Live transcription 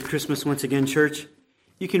Christmas once again, church.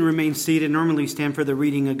 You can remain seated. Normally stand for the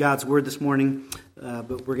reading of God's Word this morning, but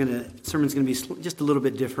the sermon's going to be just a little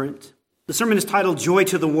bit different. The sermon is titled, Joy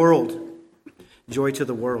to the World. Joy to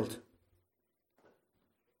the World.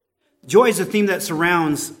 Joy is a theme that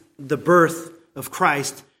surrounds the birth of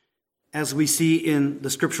Christ, as we see in the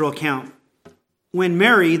scriptural account. When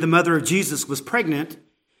Mary, the mother of Jesus, was pregnant,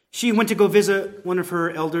 she went to go visit one of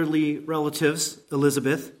her elderly relatives,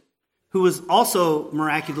 Elizabeth, who was also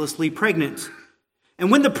miraculously pregnant.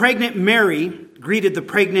 And when the pregnant Mary greeted the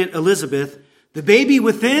pregnant Elizabeth, the baby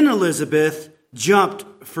within Elizabeth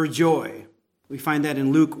jumped for joy. We find that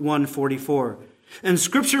in Luke 1:44. And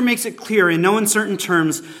Scripture makes it clear in no uncertain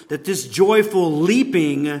terms that this joyful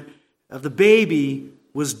leaping of the baby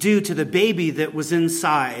was due to the baby that was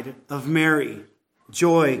inside of Mary.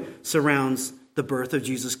 Joy surrounds the birth of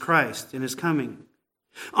Jesus Christ and his coming.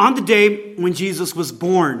 On the day when Jesus was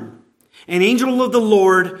born, an angel of the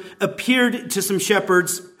Lord appeared to some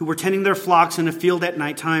shepherds who were tending their flocks in a field at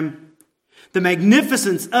nighttime. The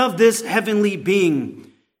magnificence of this heavenly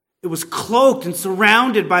being, it was cloaked and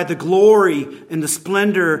surrounded by the glory and the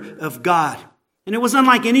splendor of God. And it was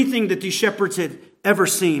unlike anything that these shepherds had ever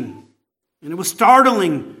seen. And it was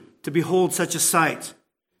startling to behold such a sight.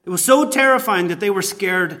 It was so terrifying that they were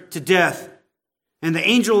scared to death. And the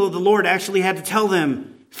angel of the Lord actually had to tell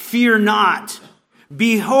them, "Fear not.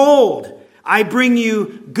 Behold, I bring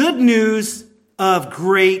you good news of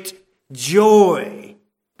great joy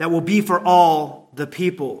that will be for all the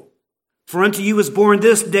people. For unto you is born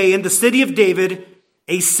this day in the city of David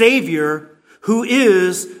a Savior who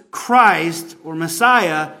is Christ," or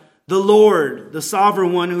Messiah, "the Lord, the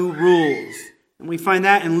sovereign one who rules." And we find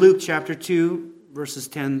that in Luke chapter 2, verses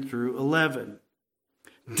 10 through 11.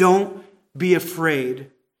 Don't be afraid.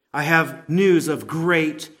 I have news of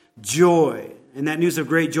great joy. And that news of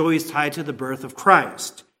great joy is tied to the birth of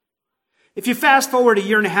Christ. If you fast forward a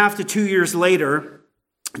year and a half to 2 years later,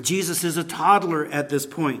 Jesus is a toddler at this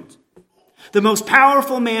point. The most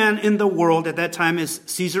powerful man in the world at that time is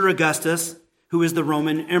Caesar Augustus, who is the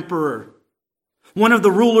Roman emperor. One of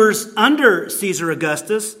the rulers under Caesar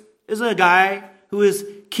Augustus is a guy who is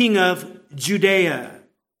king of Judea,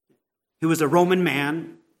 who was a Roman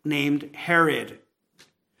man named Herod.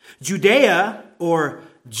 Judea, or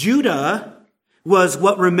Judah, was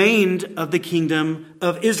what remained of the kingdom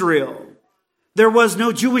of Israel. There was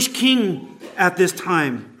no Jewish king at this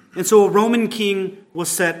time, and so a Roman king was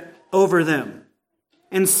set over them.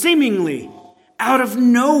 And seemingly, out of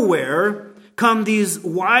nowhere, come these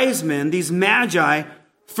wise men, these magi,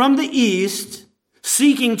 from the east,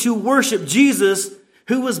 seeking to worship Jesus,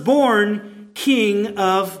 who was born King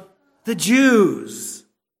of the Jews.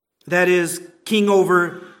 That is, king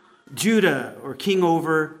over Judah, or king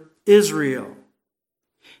over Israel.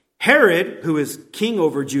 Herod, who is king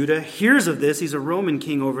over Judah, hears of this. He's a Roman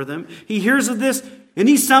king over them. He hears of this, and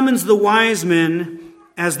he summons the wise men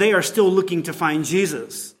as they are still looking to find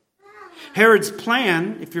Jesus. Herod's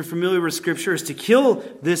plan, if you're familiar with Scripture, is to kill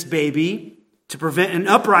this baby to prevent an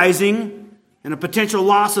uprising and a potential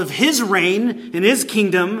loss of his reign and his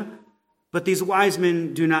kingdom. But these wise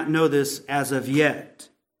men do not know this as of yet.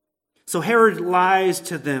 So Herod lies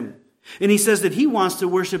to them. And he says that he wants to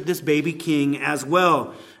worship this baby king as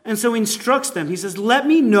well. And so he instructs them. He says, "Let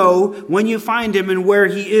me know when you find him and where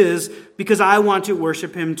he is, because I want to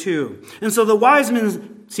worship him too." And so the wise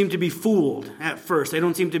men seem to be fooled at first. They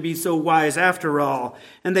don't seem to be so wise after all.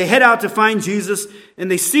 And they head out to find Jesus, and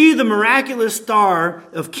they see the miraculous star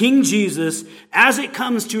of King Jesus as it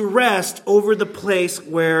comes to rest over the place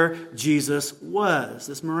where Jesus was.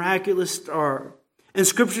 This miraculous star. And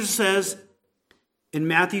Scripture says in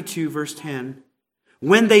Matthew 2, verse 10,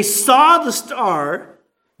 when they saw the star,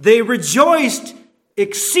 they rejoiced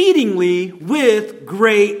exceedingly with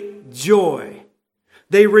great joy.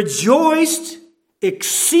 They rejoiced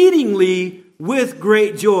exceedingly with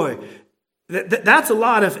great joy. That's a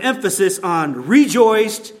lot of emphasis on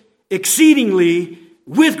rejoiced exceedingly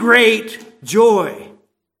with great joy.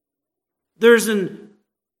 There's an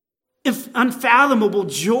unfathomable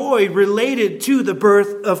joy related to the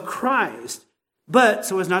birth of Christ. But,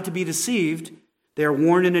 so as not to be deceived, they are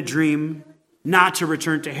warned in a dream not to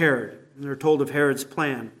return to Herod. And they're told of Herod's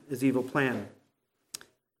plan, his evil plan.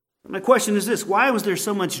 My question is this: why was there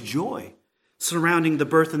so much joy surrounding the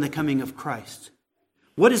birth and the coming of Christ?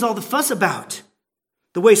 What is all the fuss about?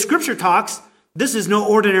 The way Scripture talks, this is no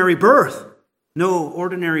ordinary birth, no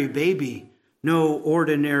ordinary baby, no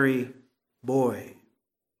ordinary boy.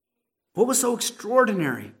 What was so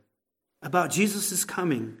extraordinary about Jesus'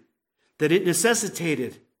 coming that it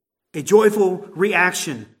necessitated a joyful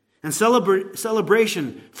reaction and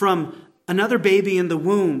celebration from another baby in the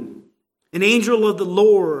womb, an angel of the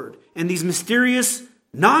Lord, and these mysterious,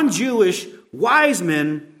 non-Jewish wise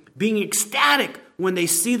men being ecstatic when they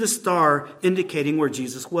see the star indicating where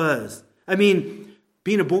Jesus was. I mean,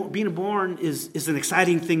 being born is an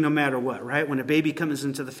exciting thing no matter what, right? When a baby comes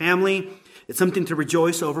into the family, it's something to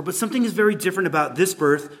rejoice over, but something is very different about this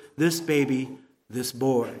birth, this baby, this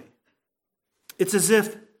boy. It's as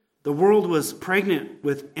if the world was pregnant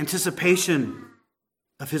with anticipation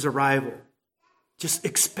of his arrival, just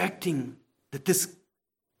expecting that this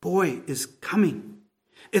boy is coming.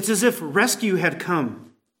 It's as if rescue had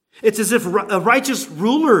come. It's as if a righteous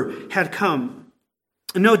ruler had come.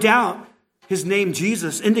 And no doubt, his name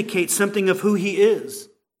Jesus indicates something of who he is.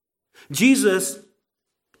 Jesus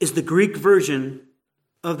is the Greek version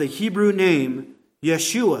of the Hebrew name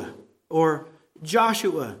Yeshua or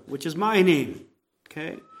Joshua, which is my name.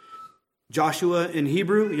 Okay? Joshua in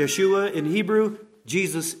Hebrew, Yeshua in Hebrew,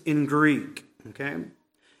 Jesus in Greek. Okay?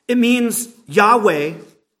 It means Yahweh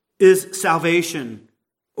is salvation,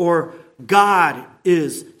 or God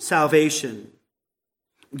is salvation.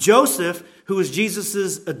 Joseph, who was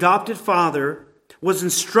Jesus' adopted father, was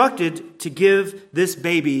instructed to give this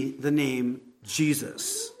baby the name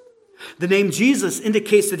Jesus. The name Jesus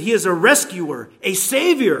indicates that he is a rescuer, a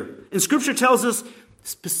savior. And Scripture tells us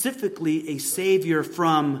specifically a savior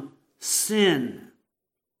from sin.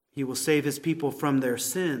 He will save his people from their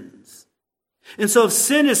sins. And so if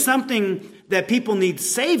sin is something that people need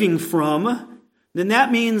saving from, then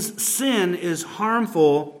that means sin is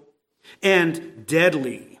harmful and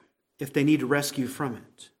deadly if they need rescue from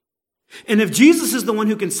it. And if Jesus is the one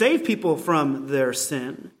who can save people from their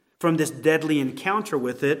sin, from this deadly encounter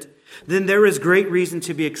with it, then there is great reason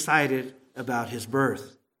to be excited about his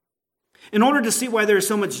birth. In order to see why there is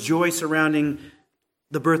so much joy surrounding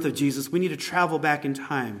the birth of Jesus, we need to travel back in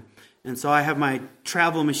time. And so I have my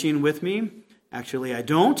travel machine with me. Actually, I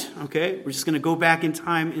don't, okay? We're just going to go back in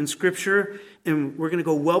time in Scripture, and we're going to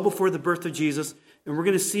go well before the birth of Jesus, and we're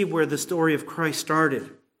going to see where the story of Christ started.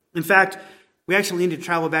 In fact, we actually need to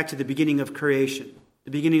travel back to the beginning of creation,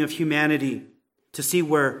 the beginning of humanity, to see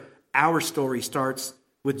where our story starts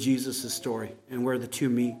with Jesus' story and where the two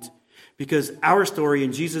meet. Because our story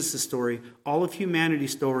and Jesus' story, all of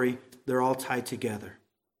humanity's story, they're all tied together,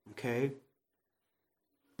 okay?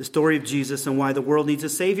 The story of Jesus and why the world needs a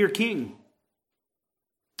Savior King.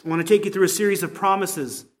 I want to take you through a series of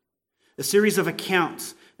promises, a series of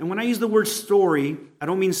accounts. And when I use the word story, I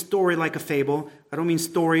don't mean story like a fable. I don't mean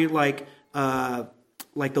story like The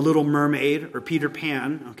Little Mermaid or Peter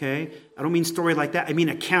Pan, okay? I don't mean story like that. I mean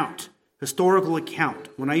account, historical account.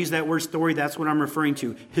 When I use that word story, that's what I'm referring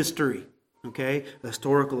to, history, okay? A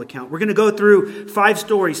historical account. We're going to go through 5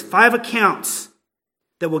 stories, 5 accounts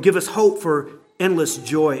that will give us hope for endless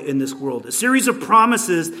joy in this world. A series of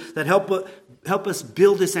promises that help us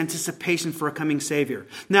build this anticipation for a coming Savior.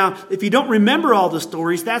 Now, if you don't remember all the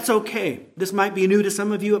stories, that's okay. This might be new to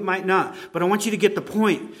some of you, it might not. But I want you to get the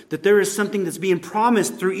point that there is something that's being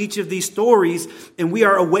promised through each of these stories, and we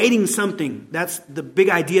are awaiting something. That's the big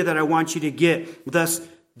idea that I want you to get. Thus,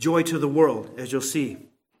 joy to the world, as you'll see.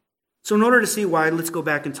 So in order to see why, let's go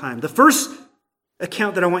back in time. The first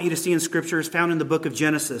account that I want you to see in Scripture is found in the book of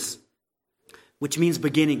Genesis, which means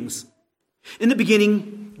beginnings. In the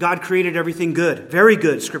beginning, God created everything good, very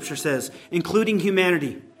good, Scripture says, including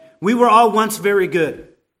humanity. We were all once very good.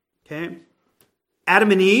 Okay? Adam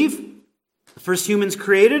and Eve, the first humans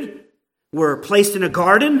created, were placed in a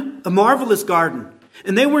garden, a marvelous garden.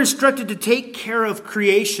 And they were instructed to take care of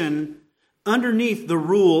creation underneath the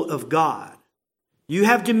rule of God. You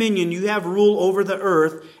have dominion, you have rule over the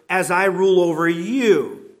earth as I rule over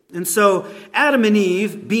you. And so Adam and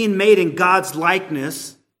Eve, being made in God's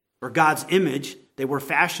likeness, or God's image, they were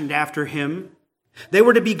fashioned after him. They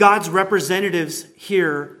were to be God's representatives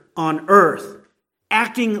here on earth,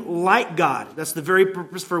 acting like God. That's the very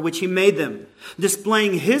purpose for which he made them.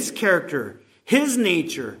 Displaying his character, his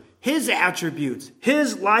nature, his attributes,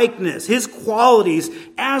 his likeness, his qualities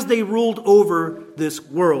as they ruled over this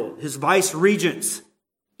world, his vice regents.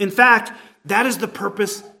 In fact, that is the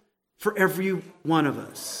purpose for every one of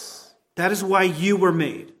us. That is why you were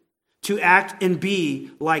made, to act and be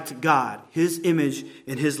like God, his image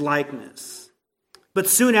and his likeness. But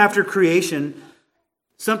soon after creation,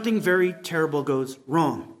 something very terrible goes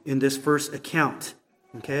wrong in this first account.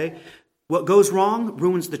 Okay? What goes wrong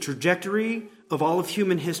ruins the trajectory of all of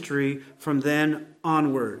human history from then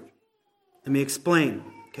onward. Let me explain.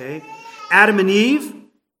 Okay? Adam and Eve,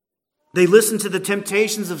 they listened to the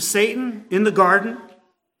temptations of Satan in the garden,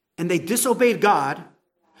 and they disobeyed God,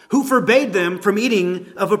 who forbade them from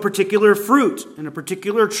eating of a particular fruit and a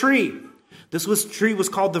particular tree. This tree was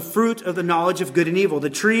called the fruit of the knowledge of good and evil. The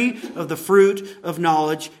tree of the fruit of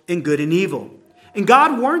knowledge and good and evil. And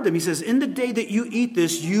God warned them. He says, in the day that you eat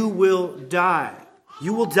this, you will die.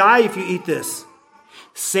 You will die if you eat this.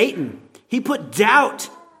 Satan, he put doubt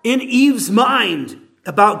in Eve's mind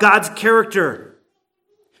about God's character.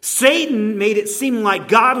 Satan made it seem like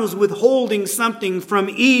God was withholding something from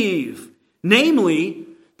Eve. Namely,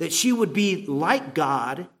 that she would be like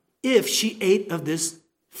God if she ate of this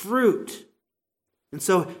fruit. And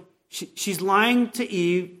so she's lying to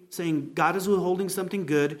Eve, saying, God is withholding something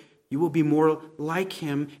good. You will be more like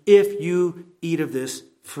him if you eat of this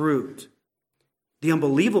fruit. The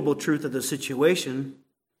unbelievable truth of the situation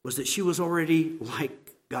was that she was already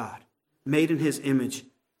like God, made in his image,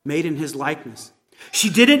 made in his likeness. She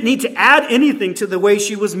didn't need to add anything to the way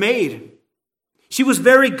she was made. She was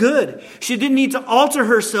very good. She didn't need to alter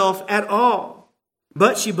herself at all.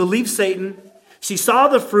 But she believed Satan. She saw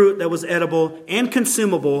the fruit that was edible and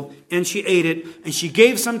consumable, and she ate it, and she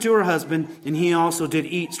gave some to her husband, and he also did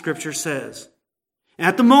eat, Scripture says.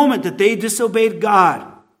 At the moment that they disobeyed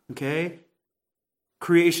God,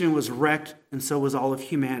 creation was wrecked, and so was all of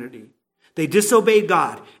humanity. They disobeyed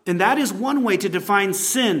God, and that is one way to define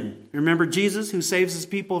sin. Remember Jesus who saves his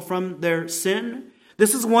people from their sin?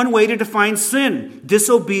 This is one way to define sin,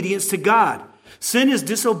 disobedience to God. Sin is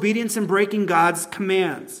disobedience and breaking God's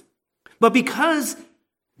commands. But because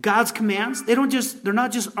God's commands, they're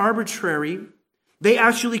not just arbitrary. They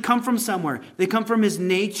actually come from somewhere. They come from his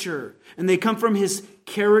nature, and they come from his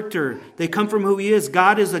character. They come from who he is.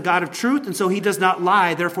 God is a God of truth, and so he does not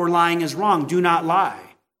lie. Therefore, lying is wrong. Do not lie.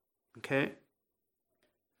 Okay?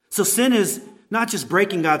 So sin is not just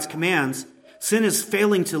breaking God's commands. Sin is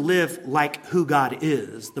failing to live like who God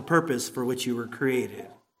is, the purpose for which you were created.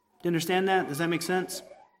 Do you understand that? Does that make sense?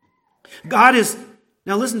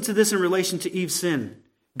 Now listen to this in relation to Eve's sin.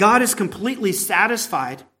 God is completely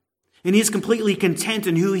satisfied and he's completely content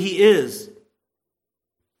in who he is.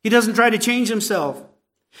 He doesn't try to change himself.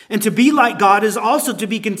 And to be like God is also to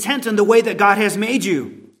be content in the way that God has made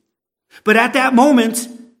you. But at that moment,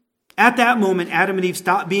 Adam and Eve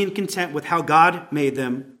stopped being content with how God made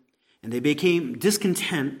them, and they became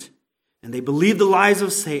discontent, and they believed the lies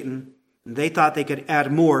of Satan, and they thought they could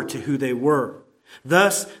add more to who they were.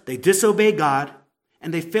 Thus, they disobeyed God,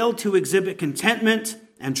 and they failed to exhibit contentment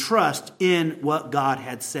and trust in what God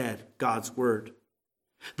had said, God's word.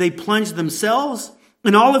 They plunged themselves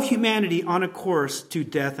and all of humanity on a course to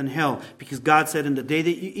death and hell, because God said, in the day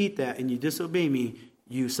that you eat that and you disobey me,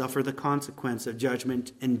 you suffer the consequence of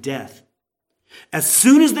judgment and death. As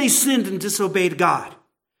soon as they sinned and disobeyed God,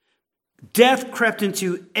 death crept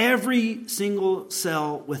into every single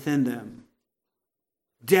cell within them.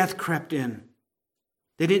 Death crept in.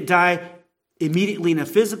 They didn't die immediately in a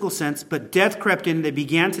physical sense, but death crept in, they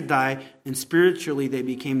began to die, and spiritually they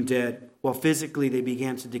became dead, while physically they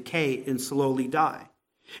began to decay and slowly die.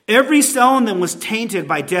 Every cell in them was tainted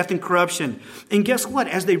by death and corruption. And guess what?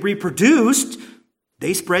 As they reproduced,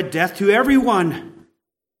 they spread death to everyone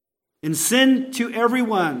and sin to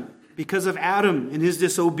everyone because of Adam and his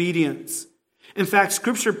disobedience. In fact,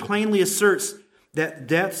 Scripture plainly asserts that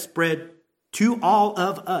death spread to all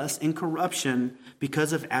of us in corruption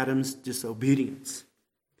because of Adam's disobedience.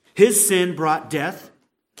 His sin brought death.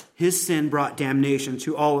 His sin brought damnation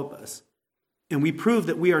to all of us. And we prove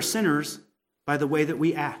that we are sinners by the way that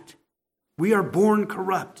we act. We are born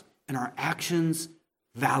corrupt, and our actions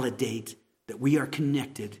validate that we are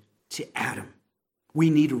connected to Adam.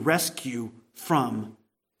 We need rescue from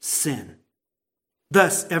sin.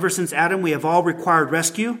 Thus, ever since Adam, we have all required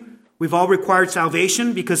rescue. We've all required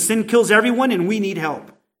salvation because sin kills everyone and we need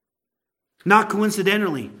help. Not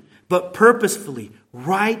coincidentally, but purposefully,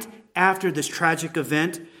 right after this tragic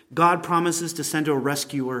event, God promises to send a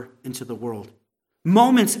rescuer into the world.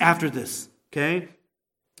 Moments after this, okay?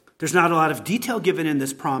 There's not a lot of detail given in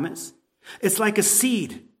this promise. It's like a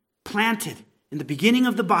seed planted in the beginning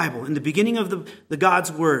of the Bible, in the beginning of the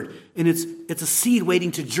God's Word. And it's a seed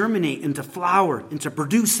waiting to germinate and to flower and to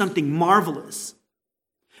produce something marvelous.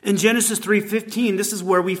 In Genesis 3:15, this is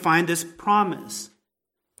where we find this promise.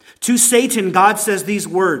 To Satan, God says these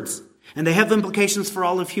words, and they have implications for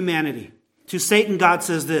all of humanity. To Satan, God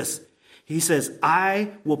says this. He says,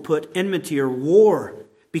 I will put enmity or war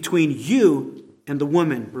between you and the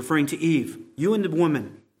woman, referring to Eve, you and the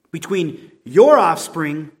woman, between your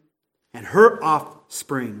offspring and her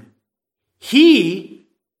offspring. We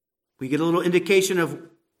get a little indication of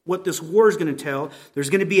what this war is going to tell. There's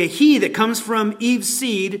going to be a he that comes from Eve's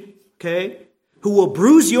seed, okay, who will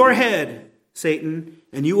bruise your head, Satan,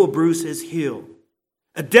 and you will bruise his heel.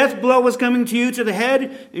 A death blow was coming to you to the head,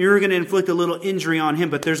 and you're going to inflict a little injury on him,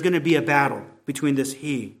 but there's going to be a battle between this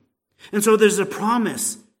he. And so there's a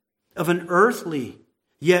promise of an earthly,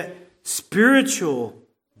 yet spiritual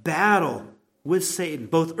battle with Satan,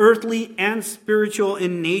 both earthly and spiritual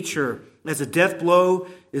in nature, as a death blow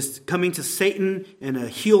is coming to Satan and a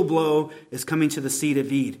heel blow is coming to the seed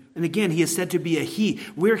of Eve. And again, he is said to be a he.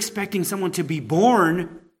 We're expecting someone to be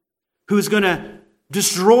born who's going to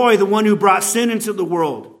destroy the one who brought sin into the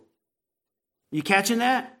world. You catching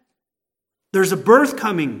that? There's a birth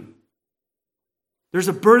coming. There's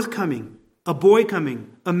a birth coming, a boy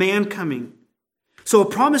coming, a man coming. So a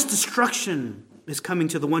promised destruction is coming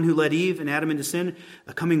to the one who led Eve and Adam into sin.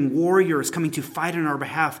 A coming warrior is coming to fight on our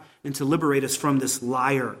behalf and to liberate us from this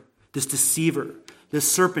liar, this deceiver, this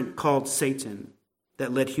serpent called Satan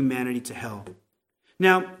that led humanity to hell.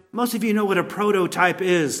 Now, most of you know what a prototype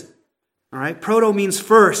is. All right, proto means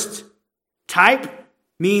first. Type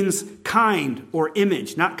means kind or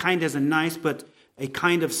image. Not kind as in nice, but a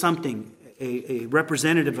kind of something, a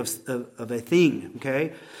representative of a thing,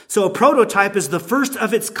 okay? So a prototype is the first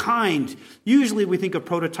of its kind. Usually we think of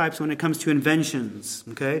prototypes when it comes to inventions,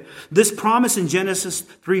 okay? This promise in Genesis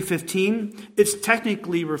 3:15, it's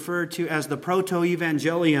technically referred to as the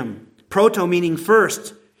proto-evangelium. Proto meaning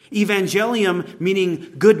first. Evangelium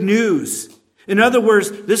meaning good news. In other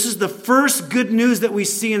words, this is the first good news that we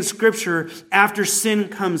see in Scripture after sin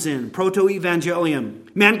comes in.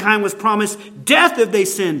 Proto-evangelium. Mankind was promised death if they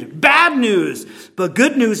sinned. Bad news. But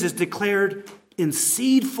good news is declared in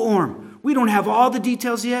seed form. We don't have all the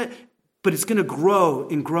details yet, but it's going to grow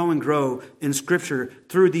and grow and grow in Scripture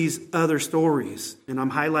through these other stories. And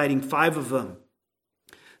I'm highlighting 5 of them.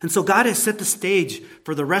 And so God has set the stage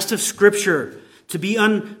for the rest of Scripture to be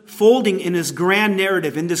unfolding in his grand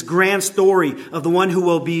narrative, in this grand story of the one who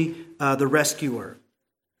will be the rescuer.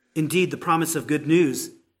 Indeed, the promise of good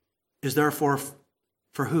news is therefore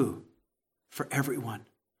for who? For everyone,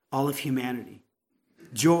 all of humanity.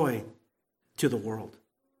 Joy to the world.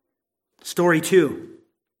 Story 2.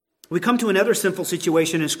 We come to another sinful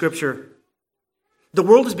situation in Scripture. The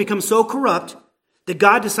world has become so corrupt that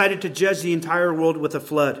God decided to judge the entire world with a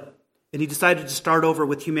flood. And he decided to start over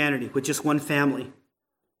with humanity, with just one family.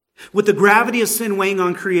 With the gravity of sin weighing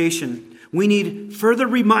on creation, we need further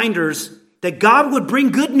reminders that God would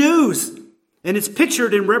bring good news. And it's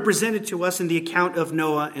pictured and represented to us in the account of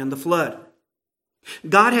Noah and the flood.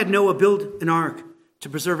 God had Noah build an ark to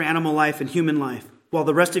preserve animal life and human life, while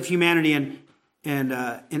the rest of humanity and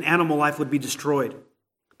animal life would be destroyed.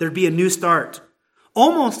 There'd be a new start.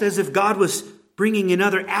 Almost as if God was bringing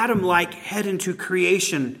another Adam-like head into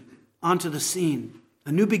creation onto the scene,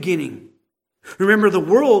 a new beginning. Remember, the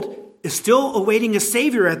world is still awaiting a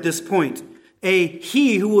Savior at this point, a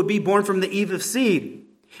he who would be born from the Eve of seed.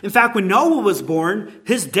 In fact, when Noah was born,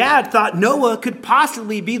 his dad thought Noah could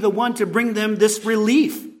possibly be the one to bring them this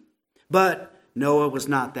relief. But Noah was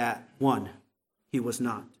not that one. He was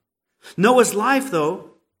not. Noah's life, though,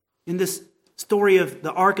 in this story of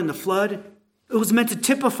the ark and the flood, it was meant to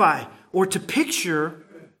typify or to picture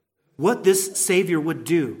what this Savior would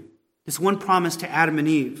do. This one promise to Adam and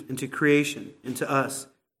Eve and to creation and to us.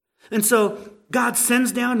 And so God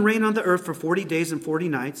sends down rain on the earth for 40 days and 40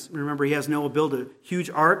 nights. Remember, he has Noah build a huge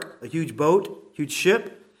ark, a huge boat, huge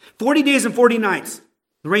ship. 40 days and 40 nights,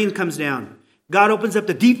 the rain comes down. God opens up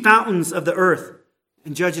the deep fountains of the earth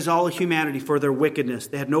and judges all of humanity for their wickedness.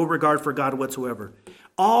 They had no regard for God whatsoever.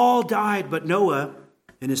 All died but Noah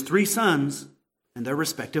and his 3 sons and their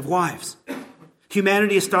respective wives.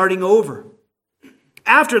 Humanity is starting over.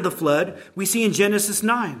 After the flood, we see in Genesis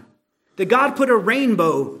 9 that God put a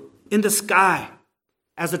rainbow in the sky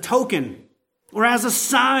as a token or as a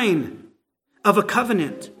sign of a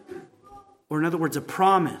covenant, or in other words, a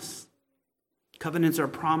promise. Covenants are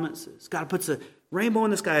promises. God puts a rainbow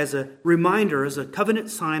in the sky as a reminder, as a covenant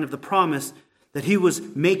sign of the promise that he was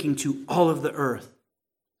making to all of the earth,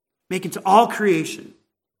 making to all creation.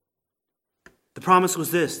 The promise was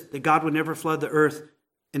this, that God would never flood the earth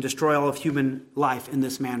and destroy all of human life in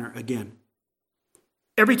this manner again.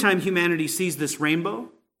 Every time humanity sees this rainbow,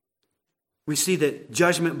 we see that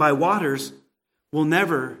judgment by waters will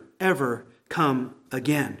never, ever come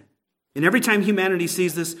again. And every time humanity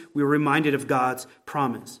sees this, we're reminded of God's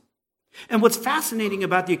promise. And what's fascinating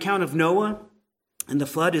about the account of Noah and the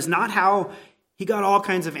flood is not how he got all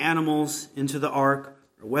kinds of animals into the ark,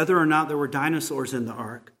 or whether or not there were dinosaurs in the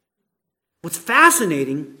ark. What's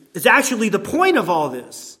fascinating is actually the point of all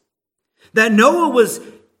this. That Noah was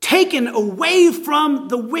taken away from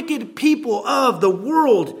the wicked people of the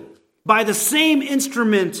world by the same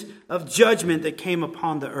instrument of judgment that came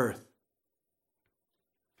upon the earth.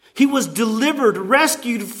 He was delivered,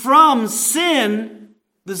 rescued from sin,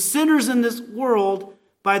 the sinners in this world,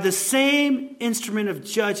 by the same instrument of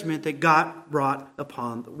judgment that God brought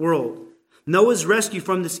upon the world. Noah's rescue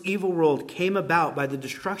from this evil world came about by the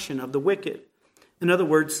destruction of the wicked. In other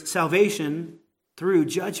words, salvation through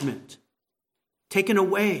judgment, taken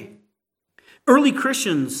away. Early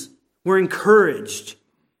Christians were encouraged.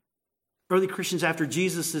 Early Christians after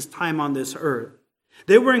Jesus' time on this earth,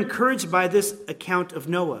 they were encouraged by this account of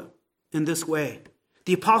Noah in this way.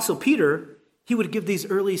 The Apostle Peter, he would give these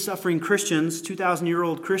early suffering Christians,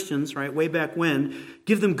 2,000-year-old Christians, right, way back when,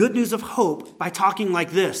 give them good news of hope by talking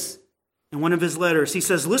like this. In one of his letters, he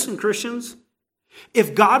says, listen, Christians,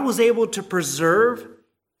 if God was able to preserve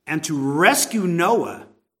and to rescue Noah,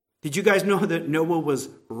 did you guys know that Noah was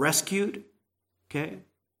rescued? Okay.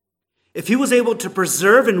 If he was able to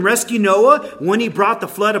preserve and rescue Noah when he brought the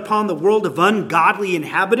flood upon the world of ungodly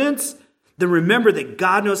inhabitants, then remember that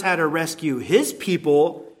God knows how to rescue his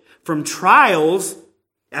people from trials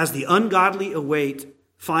as the ungodly await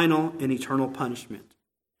final and eternal punishment.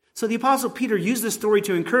 So the Apostle Peter used this story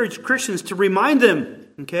to encourage Christians, to remind them,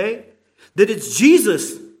 okay, that it's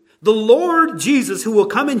Jesus, the Lord Jesus, who will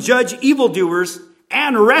come and judge evildoers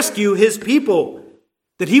and rescue his people,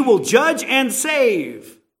 that he will judge and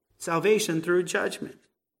save. Salvation through judgment.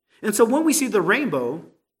 And so when we see the rainbow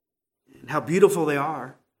and how beautiful they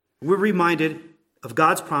are, we're reminded of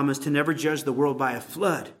God's promise to never judge the world by a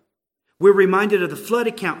flood. We're reminded of the flood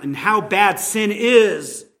account and how bad sin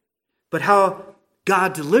is, but how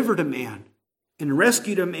God delivered a man and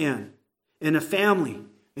rescued a man and a family,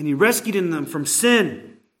 and he rescued them from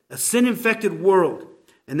sin, a sin-infected world.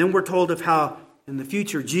 And then we're told of how in the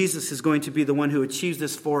future Jesus is going to be the one who achieves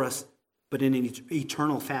this for us, but in an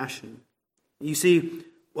eternal fashion. You see,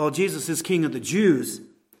 while Jesus is King of the Jews,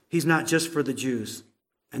 he's not just for the Jews.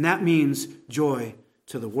 And that means joy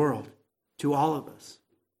to the world, to all of us.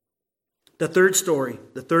 The third story,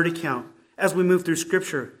 the third account, as we move through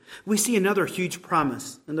Scripture, we see another huge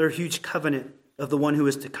promise, another huge covenant of the one who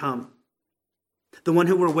is to come. The one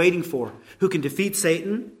who we're waiting for, who can defeat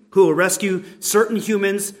Satan, who will rescue certain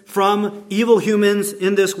humans from evil humans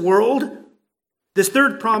in this world. This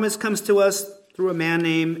third promise comes to us through a man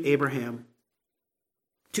named Abraham.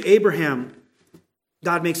 To Abraham,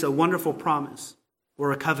 God makes a wonderful promise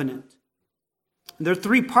or a covenant. And there are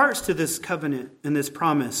three parts to this covenant and this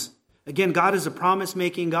promise. Again, God is a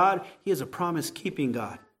promise-making God. He is a promise-keeping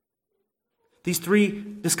God.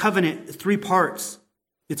 This covenant, three parts.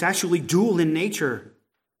 It's actually dual in nature.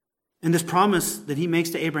 And this promise that he makes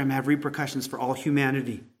to Abraham have repercussions for all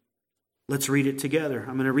humanity. Let's read it together.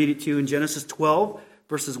 I'm going to read it to you in Genesis 12,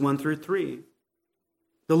 verses 1 through 3.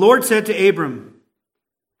 The Lord said to Abram,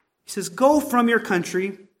 he says, go from your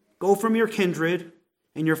country, go from your kindred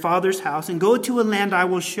and your father's house, and go to a land I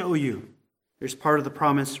will show you. There's part of the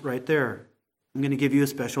promise right there. I'm going to give you a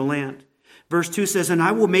special land. Verse 2 says, and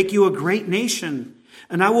I will make you a great nation,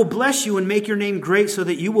 and I will bless you and make your name great so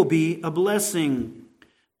that you will be a blessing.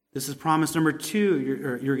 This is promise number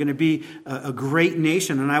 2. You're going to be a great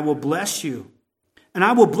nation, and I will bless you. And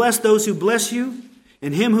I will bless those who bless you,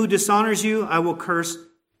 and him who dishonors you I will curse,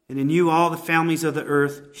 and in you all the families of the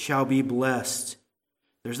earth shall be blessed.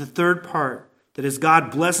 There's a third part, that as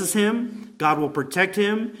God blesses him, God will protect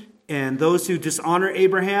him, and those who dishonor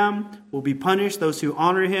Abraham will be punished. Those who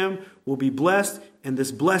honor him will be blessed. And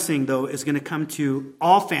this blessing, though, is going to come to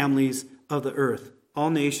all families of the earth, all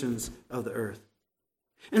nations of the earth.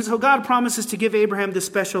 And so God promises to give Abraham this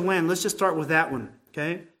special land. Let's just start with that one,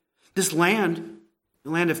 okay? This land,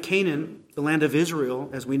 the land of Canaan, the land of Israel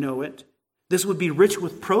as we know it, this would be rich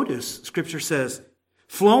with produce, Scripture says,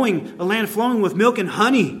 a land flowing with milk and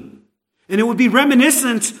honey. And it would be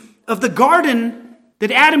reminiscent of the garden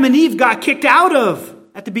that Adam and Eve got kicked out of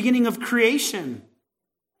at the beginning of creation.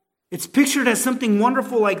 It's pictured as something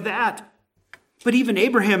wonderful like that. But even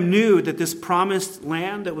Abraham knew that this promised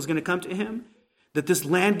land that was going to come to him, that this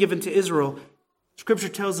land given to Israel, Scripture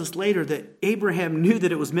tells us later that Abraham knew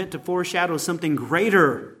that it was meant to foreshadow something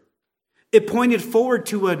greater. It pointed forward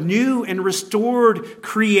to a new and restored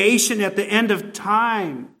creation at the end of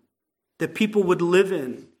time that people would live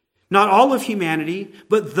in. Not all of humanity,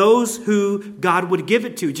 but those who God would give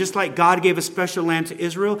it to. Just like God gave a special land to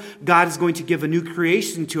Israel, God is going to give a new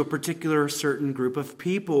creation to a particular certain group of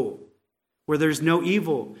people where there's no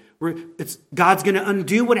evil. God's going to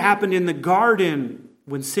undo what happened in the garden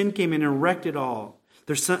when sin came in and wrecked it all.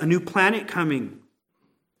 There's a new planet coming.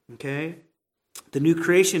 Okay? The new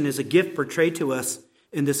creation is a gift portrayed to us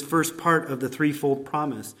in this first part of the threefold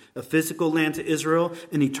promise. A physical land to Israel,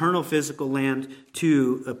 an eternal physical land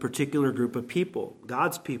to a particular group of people,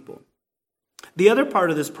 God's people. The other part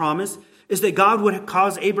of this promise is that God would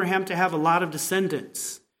cause Abraham to have a lot of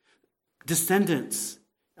descendants. Descendants.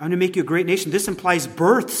 I'm going to make you a great nation. This implies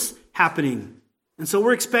births happening. And so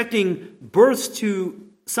we're expecting births to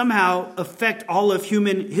somehow affect all of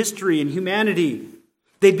human history and humanity.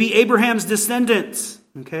 They'd be Abraham's descendants.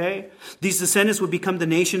 Okay? These descendants would become the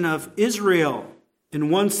nation of Israel in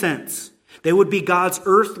one sense. They would be God's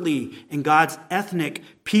earthly and God's ethnic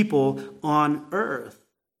people on earth.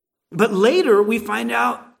 But later we find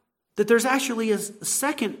out that there's actually a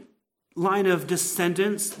second line of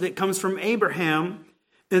descendants that comes from Abraham,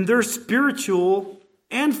 and they're spiritual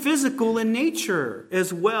and physical in nature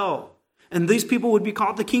as well. And these people would be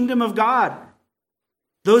called the kingdom of God.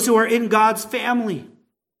 Those who are in God's family.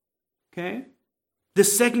 Okay? The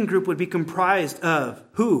second group would be comprised of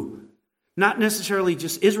who? Not necessarily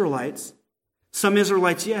just Israelites. Some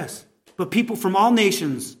Israelites, yes. But people from all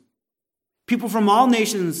nations. People from all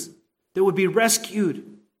nations that would be rescued.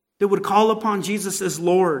 That would call upon Jesus as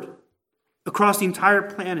Lord. Across the entire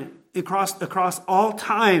planet. Across all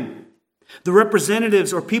time. The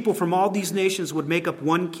representatives or people from all these nations would make up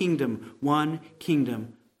one kingdom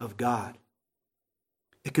of God.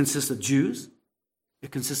 It consists of Jews.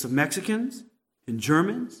 It consists of Mexicans and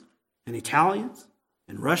Germans and Italians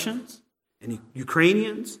and Russians and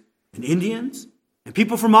Ukrainians and Indians and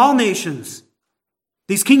people from all nations.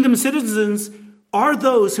 These kingdom citizens are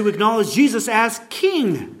those who acknowledge Jesus as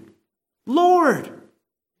King, Lord.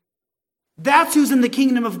 That's who's in the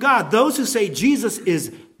kingdom of God. Those who say Jesus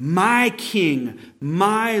is my King,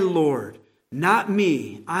 my Lord, not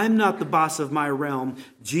me. I'm not the boss of my realm.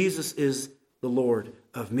 Jesus is the Lord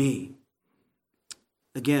of me.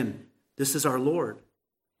 Again, this is our Lord.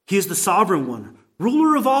 He is the sovereign one,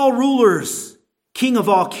 ruler of all rulers, King of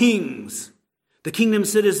all kings. The kingdom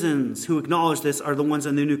citizens who acknowledge this are the ones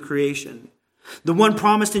in the new creation. The one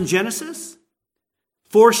promised in Genesis,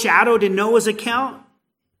 foreshadowed in Noah's account,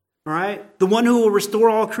 all right? The one who will restore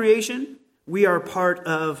all creation. We are part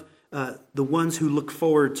of the ones who look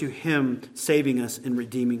forward to him saving us and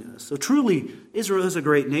redeeming us. So truly, Israel is a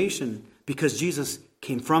great nation because Jesus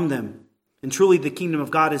came from them. And truly, the kingdom of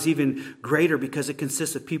God is even greater because it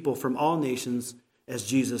consists of people from all nations as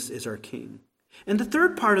Jesus is our King. And the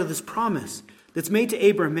third part of this promise that's made to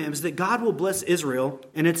Abraham is that God will bless Israel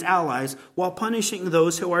and its allies while punishing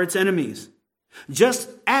those who are its enemies. Just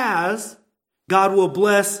as God will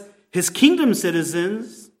bless his kingdom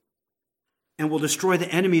citizens and will destroy the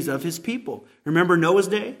enemies of his people. Remember Noah's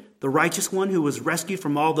day? The righteous one who was rescued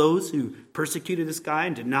from all those who persecuted this guy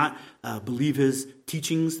and did not believe his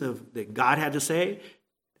teachings that God had to say,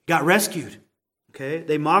 got rescued. Okay,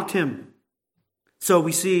 they mocked him. So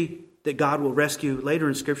we see that God will rescue, later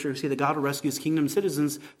in Scripture, we see that God will rescue his kingdom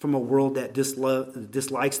citizens from a world that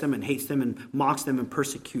dislikes them and hates them and mocks them and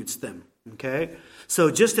persecutes them. Okay?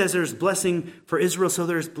 So just as there's blessing for Israel, so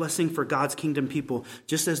there's blessing for God's kingdom people.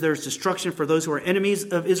 Just as there's destruction for those who are enemies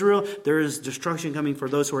of Israel, there is destruction coming for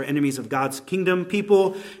those who are enemies of God's kingdom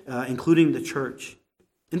people, including the church.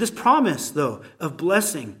 And this promise, though, of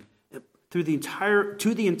blessing to the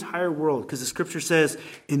entire world, because the Scripture says,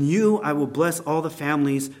 "In you I will bless all the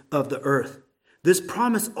families of the earth." This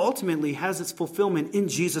promise ultimately has its fulfillment in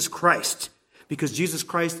Jesus Christ. Because Jesus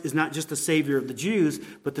Christ is not just the Savior of the Jews,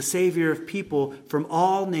 but the Savior of people from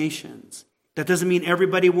all nations. That doesn't mean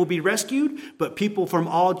everybody will be rescued, but people from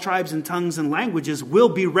all tribes and tongues and languages will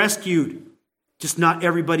be rescued. Just not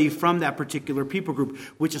everybody from that particular people group,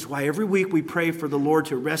 which is why every week we pray for the Lord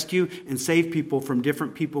to rescue and save people from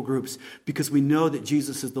different people groups, because we know that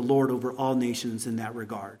Jesus is the Lord over all nations in that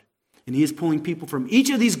regard. And he is pulling people from each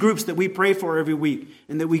of these groups that we pray for every week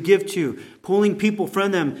and that we give to, pulling people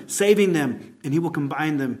from them, saving them, and he will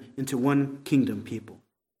combine them into one kingdom people.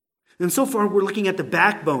 And so far, we're looking at the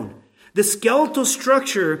backbone, the skeletal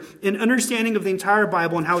structure and understanding of the entire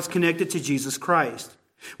Bible and how it's connected to Jesus Christ.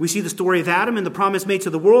 We see the story of Adam and the promise made to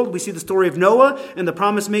the world. We see the story of Noah and the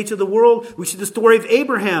promise made to the world. We see the story of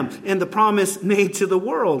Abraham and the promise made to the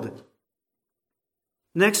world.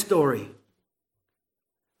 Next story.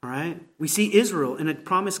 All right, we see Israel and a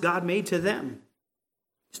promise God made to them.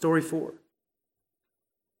 Story 4.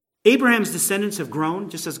 Abraham's descendants have grown,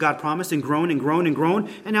 just as God promised, and grown and grown and grown,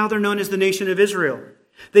 and now they're known as the nation of Israel.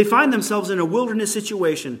 They find themselves in a wilderness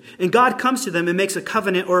situation, and God comes to them and makes a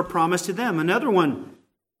covenant or a promise to them. Another one.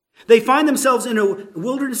 They find themselves in a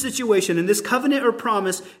wilderness situation, and this covenant or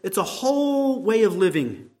promise, it's a whole way of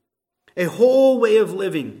living. A whole way of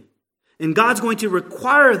living. And God's going to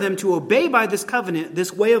require them to obey by this covenant,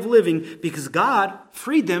 this way of living, because God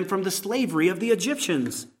freed them from the slavery of the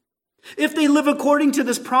Egyptians. If they live according to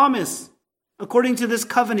this promise, according to this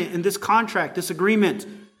covenant and this contract, this agreement,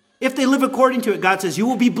 If they live according to it, God says, you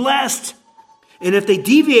will be blessed. And if they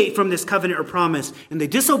deviate from this covenant or promise and they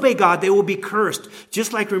disobey God, they will be cursed.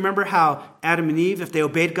 Just like remember how Adam and Eve, if they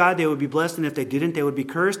obeyed God, they would be blessed. And if they didn't, they would be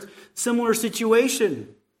cursed. Similar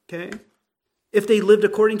situation. Okay? If they lived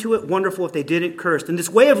according to it, wonderful. If they didn't, cursed. And this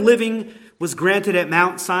way of living was granted at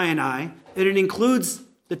Mount Sinai. And it includes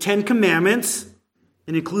the 10 Commandments.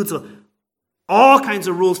 It includes all kinds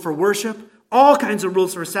of rules for worship. All kinds of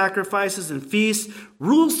rules for sacrifices and feasts,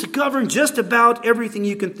 rules to govern just about everything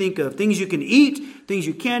you can think of. Things you can eat, things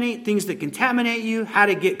you can't eat, things that contaminate you, how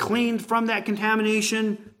to get cleaned from that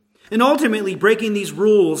contamination. And ultimately, breaking these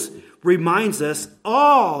rules reminds us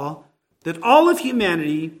that all of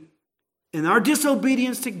humanity and our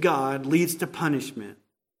disobedience to God leads to punishment.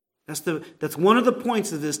 That's one of the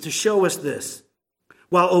points of this, to show us this.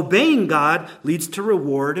 While obeying God leads to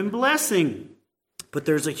reward and blessing. But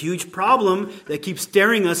there's a huge problem that keeps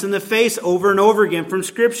staring us in the face over and over again from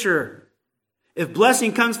Scripture. If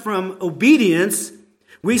blessing comes from obedience,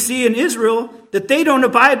 we see in Israel that they don't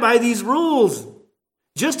abide by these rules,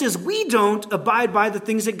 just as we don't abide by the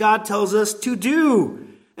things that God tells us to do.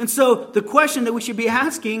 And so the question that we should be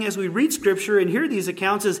asking as we read Scripture and hear these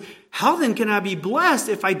accounts is, how then can I be blessed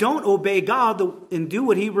if I don't obey God and do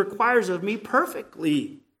what He requires of me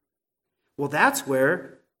perfectly? Well, that's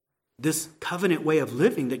where this covenant way of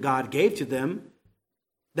living that God gave to them,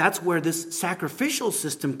 that's where this sacrificial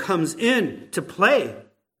system comes in to play.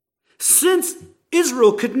 Since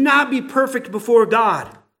Israel could not be perfect before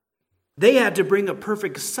God, they had to bring a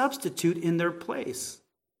perfect substitute in their place.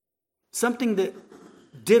 Something that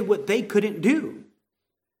did what they couldn't do.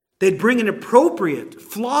 They'd bring an appropriate,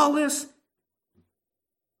 flawless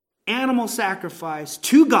animal sacrifice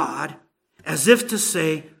to God as if to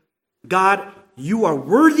say, God, you are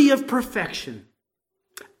worthy of perfection.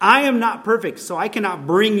 I am not perfect, so I cannot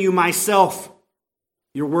bring you myself.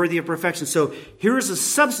 You're worthy of perfection. So here is a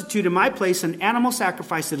substitute in my place, an animal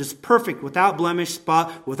sacrifice that is perfect, without blemish,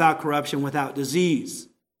 spot, without corruption, without disease.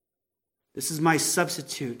 This is my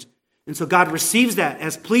substitute. And so God receives that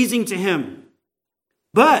as pleasing to Him.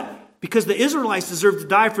 But because the Israelites deserve to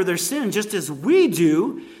die for their sin, just as we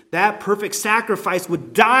do, that perfect sacrifice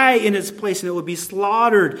would die in its place and it would be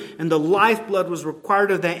slaughtered. And the lifeblood was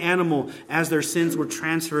required of that animal as their sins were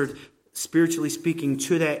transferred, spiritually speaking,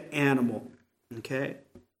 to that animal. Okay?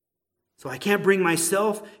 So I can't bring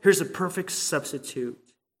myself. Here's a perfect substitute.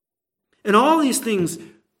 And all these things,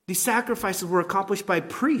 these sacrifices were accomplished by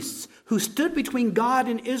priests who stood between God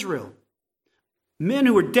and Israel. Men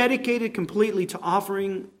who were dedicated completely to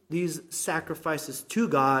offering these sacrifices to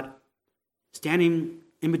God, standing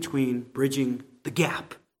in between, bridging the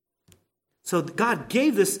gap. So God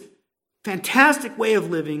gave this fantastic way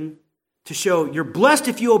of living to show you're blessed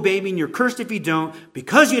if you obey me and you're cursed if you don't,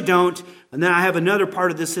 because you don't. And then I have another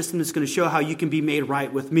part of this system that's going to show how you can be made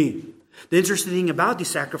right with me. The interesting thing about these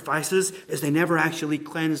sacrifices is they never actually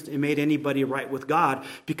cleansed and made anybody right with God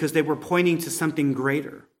because they were pointing to something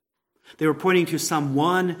greater. They were pointing to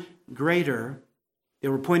someone greater. They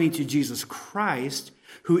were pointing to Jesus Christ,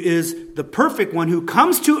 who is the perfect one who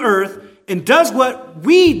comes to earth and does what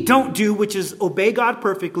we don't do, which is obey God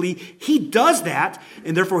perfectly. He does that,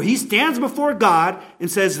 and therefore He stands before God and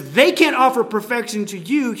says, they can't offer perfection to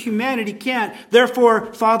you, humanity can't.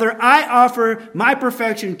 Therefore, Father, I offer my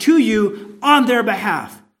perfection to you on their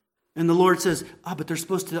behalf. And the Lord says, but they're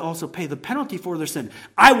supposed to also pay the penalty for their sin.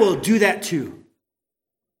 I will do that too.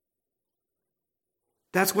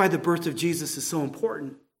 That's why the birth of Jesus is so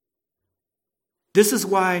important. This is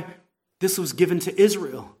why this was given to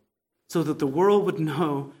Israel, so that the world would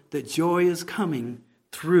know that joy is coming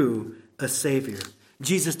through a Savior.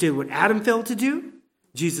 Jesus did what Adam failed to do.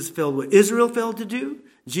 Jesus failed what Israel failed to do.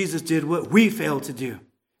 Jesus did what we failed to do.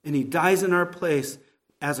 And He dies in our place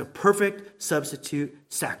as a perfect substitute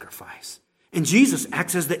sacrifice. And Jesus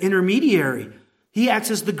acts as the intermediary. He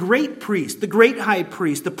acts as the great priest, the great high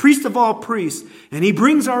priest, the priest of all priests. And He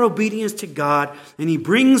brings our obedience to God, and He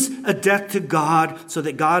brings a death to God so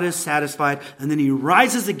that God is satisfied. And then He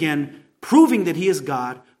rises again, proving that He is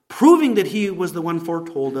God, proving that He was the one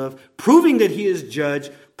foretold of, proving that He is judge,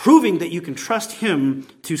 proving that you can trust Him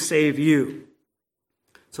to save you.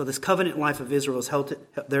 So this covenant life of Israel is held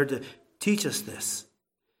there to teach us this.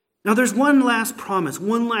 Now there's one last promise,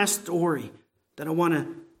 one last story that I want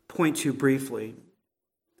to point to briefly.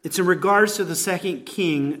 It's in regards to the second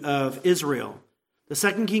king of Israel. The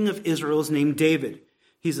second king of Israel is named David.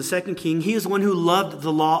 He's the second king. He is one who loved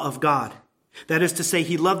the law of God. That is to say,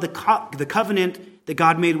 he loved the covenant that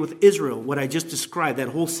God made with Israel, what I just described, that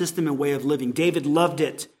whole system and way of living. David loved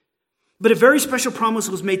it. But a very special promise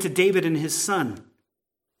was made to David and his son,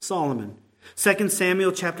 Solomon. 2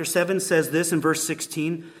 Samuel chapter 7 says this in verse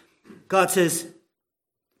 16. God says,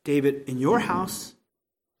 David, in your house,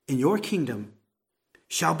 in your kingdom,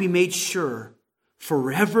 shall be made sure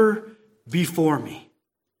forever before me.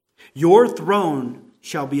 Your throne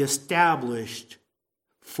shall be established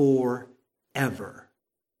forever.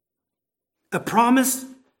 A promise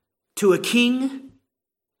to a king,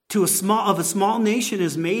 to a small nation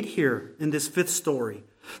is made here in this fifth story.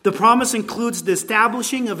 The promise includes the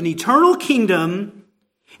establishing of an eternal kingdom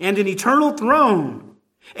and an eternal throne.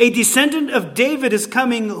 A descendant of David is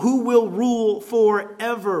coming who will rule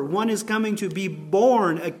forever. One is coming to be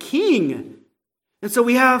born, a king. And so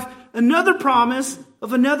we have another promise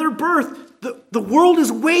of another birth. The world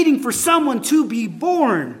is waiting for someone to be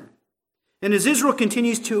born. And as Israel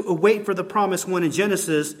continues to await for the promised one in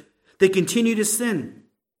Genesis, they continue to sin.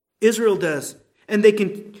 Israel does. And they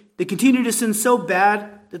continue to sin so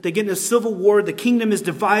bad that they get in a civil war. The kingdom is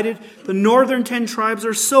divided. The northern 10 tribes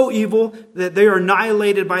are so evil that they are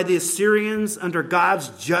annihilated by the Assyrians under God's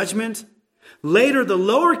judgment. Later, the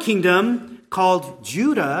lower kingdom, called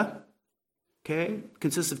Judah,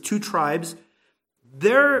 consists of 2 tribes.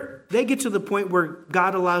 They get to the point where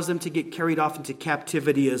God allows them to get carried off into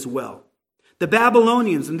captivity as well. The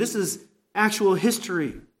Babylonians, and this is actual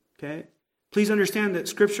history, Please understand that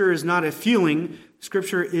Scripture is not a feeling.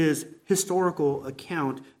 Scripture is historical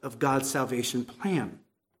account of God's salvation plan.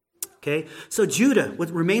 So Judah,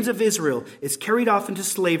 what remains of Israel, is carried off into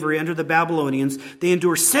slavery under the Babylonians. They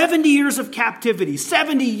endure 70 years of captivity.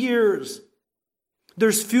 70 years.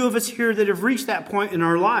 There's few of us here that have reached that point in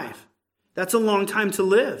our life. That's a long time to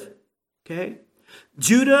live.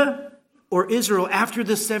 Judah or Israel, after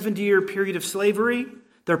the 70-year period of slavery,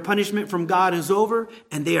 their punishment from God is over,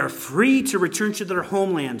 and they are free to return to their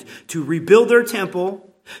homeland, to rebuild their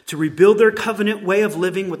temple, to rebuild their covenant way of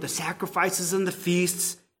living with the sacrifices and the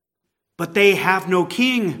feasts. But they have no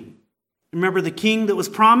king. Remember the king that was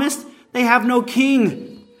promised? They have no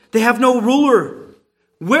king. They have no ruler.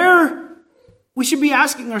 We should be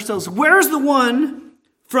asking ourselves, where's the one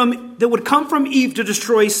that would come from Eve to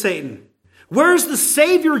destroy Satan? Where's the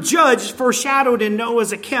Savior judge foreshadowed in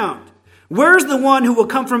Noah's account? Where's the one who will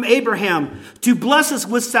come from Abraham to bless us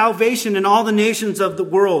with salvation in all the nations of the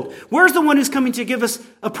world? Where's the one who's coming to give us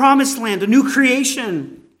a promised land, a new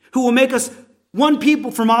creation, who will make us one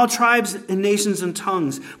people from all tribes and nations and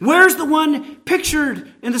tongues? Where's the one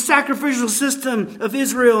pictured in the sacrificial system of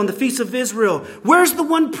Israel and the feasts of Israel? Where's the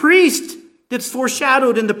one priest that's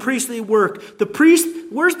foreshadowed in the priestly work? The priest,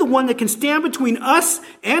 where's the one that can stand between us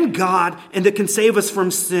and God and that can save us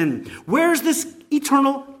from sin? Where's this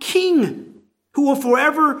eternal king who will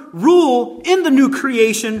forever rule in the new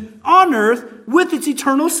creation on earth with its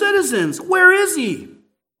eternal citizens? Where is he?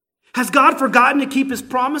 Has God forgotten to keep his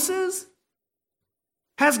promises?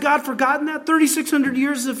 Has God forgotten that? 3,600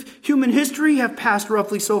 years of human history have passed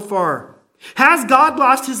roughly so far. Has God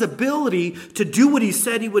lost his ability to do what he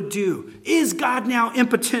said he would do? Is God now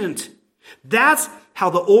impotent? That's how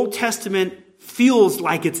the Old Testament feels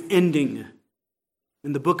like it's ending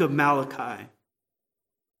in the book of Malachi.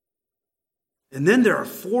 And then there are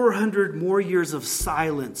 400 more years of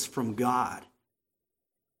silence from God.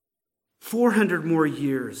 400 more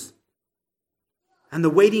years. And the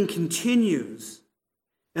waiting continues.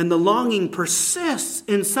 And the longing persists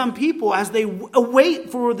in some people as they await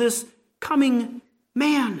for this coming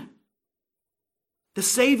man. The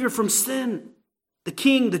Savior from sin. The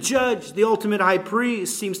King, the Judge, the ultimate high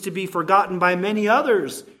priest seems to be forgotten by many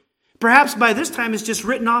others. Perhaps by this time it's just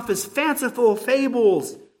written off as fanciful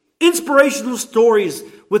fables. Inspirational stories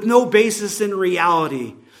with no basis in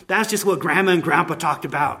reality. That's just what Grandma and Grandpa talked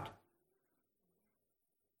about.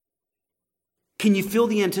 Can you feel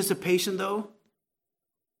the anticipation, though?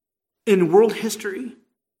 In world history,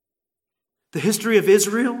 the history of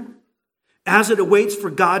Israel, as it awaits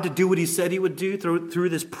for God to do what he said he would do through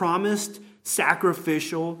this promised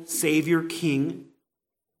sacrificial Savior King.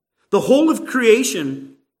 The whole of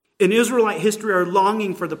creation in Israelite history are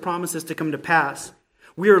longing for the promises to come to pass.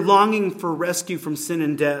 We are longing for rescue from sin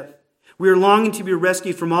and death. We are longing to be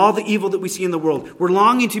rescued from all the evil that we see in the world. We're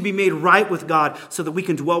longing to be made right with God so that we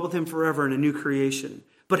can dwell with him forever in a new creation.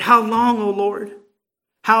 But how long, O Lord?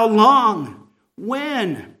 How long?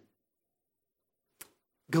 When?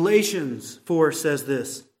 Galatians 4 says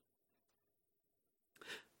this.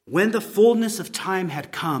 When the fullness of time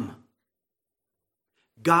had come,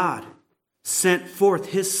 God sent forth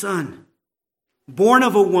his Son, born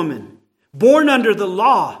of a woman, born under the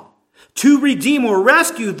law, to redeem or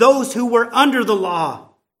rescue those who were under the law,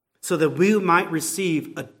 so that we might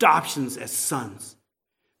receive adoptions as sons.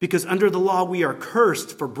 Because under the law we are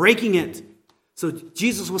cursed for breaking it, So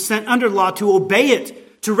Jesus was sent under the law to obey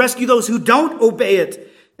it, to rescue those who don't obey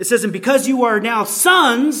it. It says, and because you are now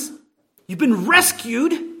sons, you've been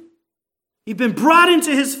rescued, you've been brought into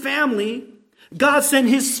his family, God sent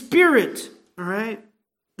his Spirit, all right?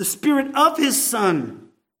 The Spirit of his Son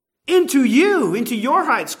into you, into your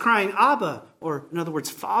hearts, crying, Abba, or in other words,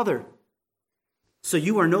 Father. So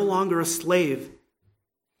you are no longer a slave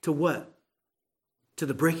to what? To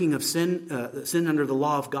the breaking of sin, sin under the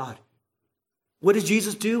law of God. What did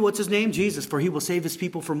Jesus do? What's his name? Jesus, for he will save his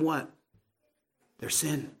people from what? Their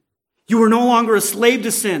sin. You are no longer a slave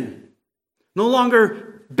to sin, no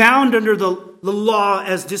longer bound under the law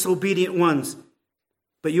as disobedient ones,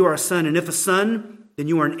 but you are a son. And if a son, then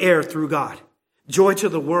you are an heir through God. Joy to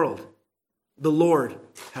the world. The Lord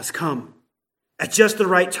has come at just the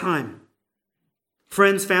right time.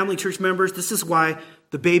 Friends, family, church members, this is why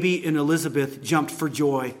the baby in Elizabeth jumped for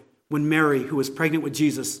joy when Mary, who was pregnant with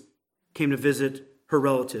Jesus, came to visit her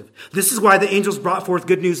relative. This is why the angels brought forth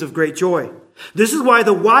good news of great joy. This is why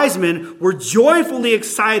the wise men were joyfully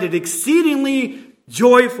excited, exceedingly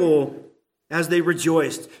joyful as they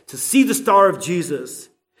rejoiced to see the star of Jesus.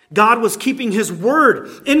 God was keeping his word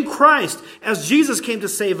in Christ as Jesus came to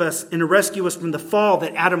save us and to rescue us from the fall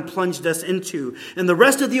that Adam plunged us into. And the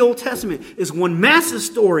rest of the Old Testament is one massive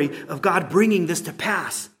story of God bringing this to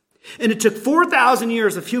pass. And it took 4,000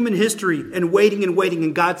 years of human history and waiting.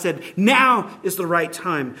 And God said, now is the right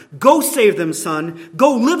time. Go save them, son.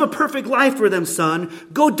 Go live a perfect life for them, son.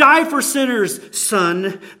 Go die for sinners,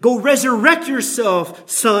 son. Go resurrect yourself,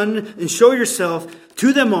 son, and show yourself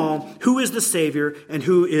to them all who is the Savior and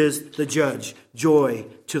who is the judge. Joy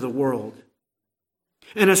to the world.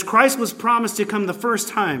 And as Christ was promised to come the first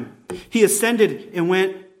time, he ascended and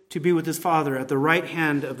went to be with his Father at the right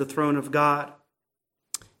hand of the throne of God.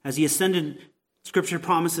 As he ascended, Scripture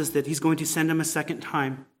promises that he's going to send him a second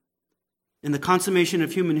time. And the consummation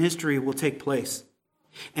of human history will take place.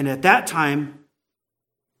 And at that time,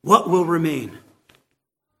 what will remain?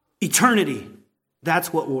 Eternity.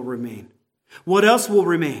 That's what will remain. What else will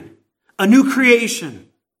remain? A new creation.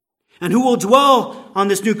 And who will dwell on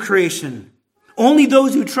this new creation? Only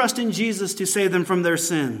those who trust in Jesus to save them from their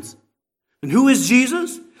sins. And who is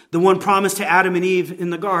Jesus? The one promised to Adam and Eve in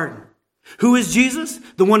the garden. Who is Jesus?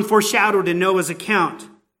 The one foreshadowed in Noah's account.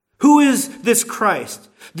 Who is this Christ?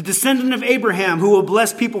 The descendant of Abraham who will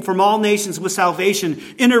bless people from all nations with salvation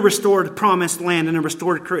in a restored promised land and a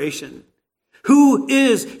restored creation. Who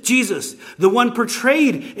is Jesus? The one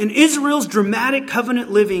portrayed in Israel's dramatic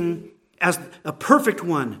covenant living as a perfect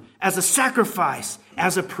one, as a sacrifice,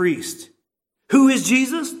 as a priest. Who is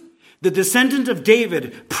Jesus? The descendant of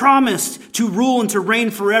David, promised to rule and to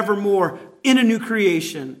reign forevermore in a new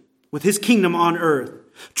creation with his kingdom on earth.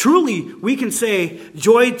 Truly, we can say,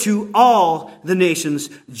 joy to all the nations,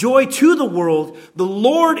 joy to the world. The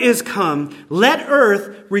Lord is come. Let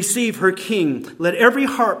earth receive her king. Let every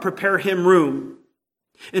heart prepare him room.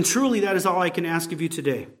 And truly, that is all I can ask of you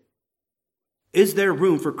today. Is there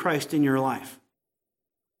room for Christ in your life?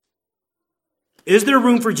 Is there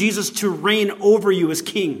room for Jesus to reign over you as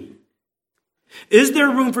king? Is there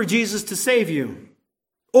room for Jesus to save you?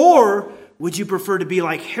 Or would you prefer to be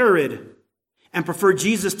like Herod and prefer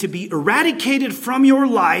Jesus to be eradicated from your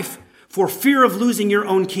life for fear of losing your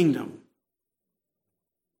own kingdom?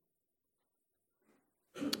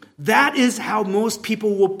 That is how most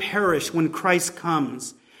people will perish when Christ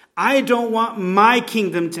comes. I don't want my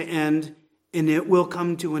kingdom to end, and it will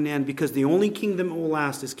come to an end because the only kingdom that will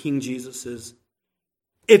last is King Jesus's.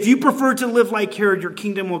 If you prefer to live like Herod, your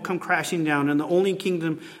kingdom will come crashing down, and the only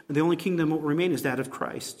kingdom that will remain is that of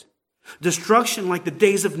Christ. Destruction, like the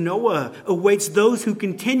days of Noah, awaits those who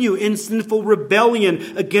continue in sinful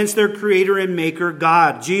rebellion against their creator and maker,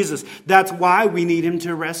 God, Jesus. That's why we need him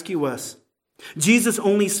to rescue us. Jesus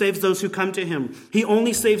only saves those who come to him. He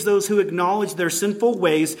only saves those who acknowledge their sinful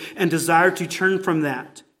ways and desire to turn from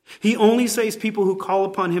that. He only saves people who call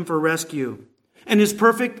upon him for rescue. And his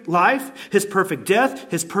perfect life, his perfect death,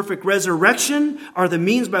 his perfect resurrection are the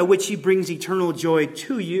means by which he brings eternal joy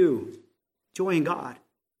to you. Joy in God.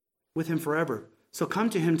 With him forever. So come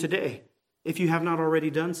to him today if you have not already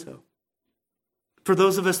done so. For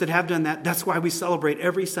those of us that have done that, that's why we celebrate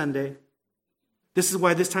every Sunday. This is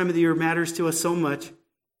why this time of the year matters to us so much.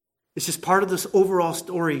 It's just part of this overall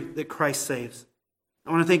story that Christ saves.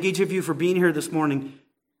 I want to thank each of you for being here this morning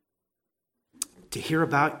to hear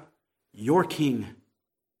about your King.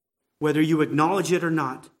 Whether you acknowledge it or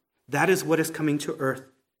not, that is what is coming to earth.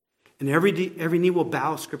 And every knee will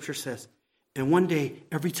bow, Scripture says. And one day,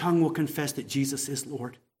 every tongue will confess that Jesus is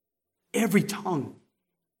Lord. Every tongue.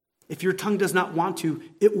 If your tongue does not want to,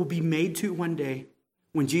 it will be made to one day.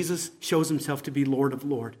 when Jesus shows himself to be Lord of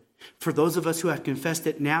Lords. For those of us who have confessed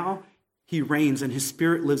it now, he reigns and his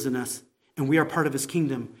Spirit lives in us. And we are part of his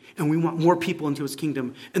kingdom. And we want more people into his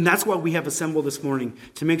kingdom. And that's why we have assembled this morning.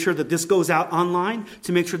 To make sure that this goes out online.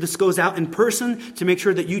 To make sure this goes out in person. To make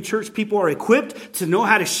sure that you church people are equipped to know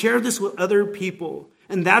how to share this with other people.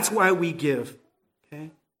 And that's why we give.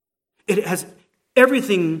 Okay? It has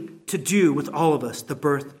everything to do with all of us, the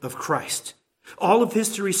birth of Christ. All of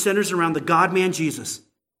history centers around the God-man Jesus.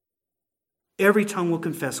 Every tongue will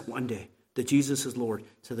confess one day that Jesus is Lord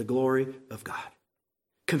to the glory of God.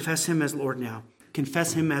 Confess him as Lord now.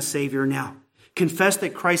 Confess him as Savior now. Confess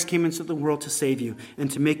that Christ came into the world to save you and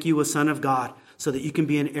to make you a son of God so that you can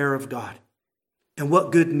be an heir of God. And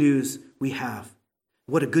what good news we have.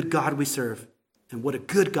 What a good God we serve. And what a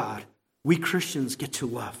good God we Christians get to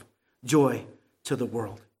love. Joy to the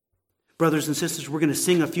world. Brothers and sisters, we're going to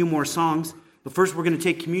sing a few more songs. But first we're going to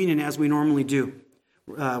take communion as we normally do.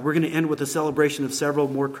 We're going to end with a celebration of several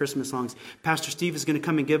more Christmas songs. Pastor Steve is going to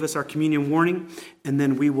come and give us our communion warning, and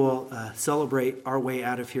then we will celebrate our way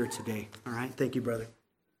out of here today. All right? Thank you, brother.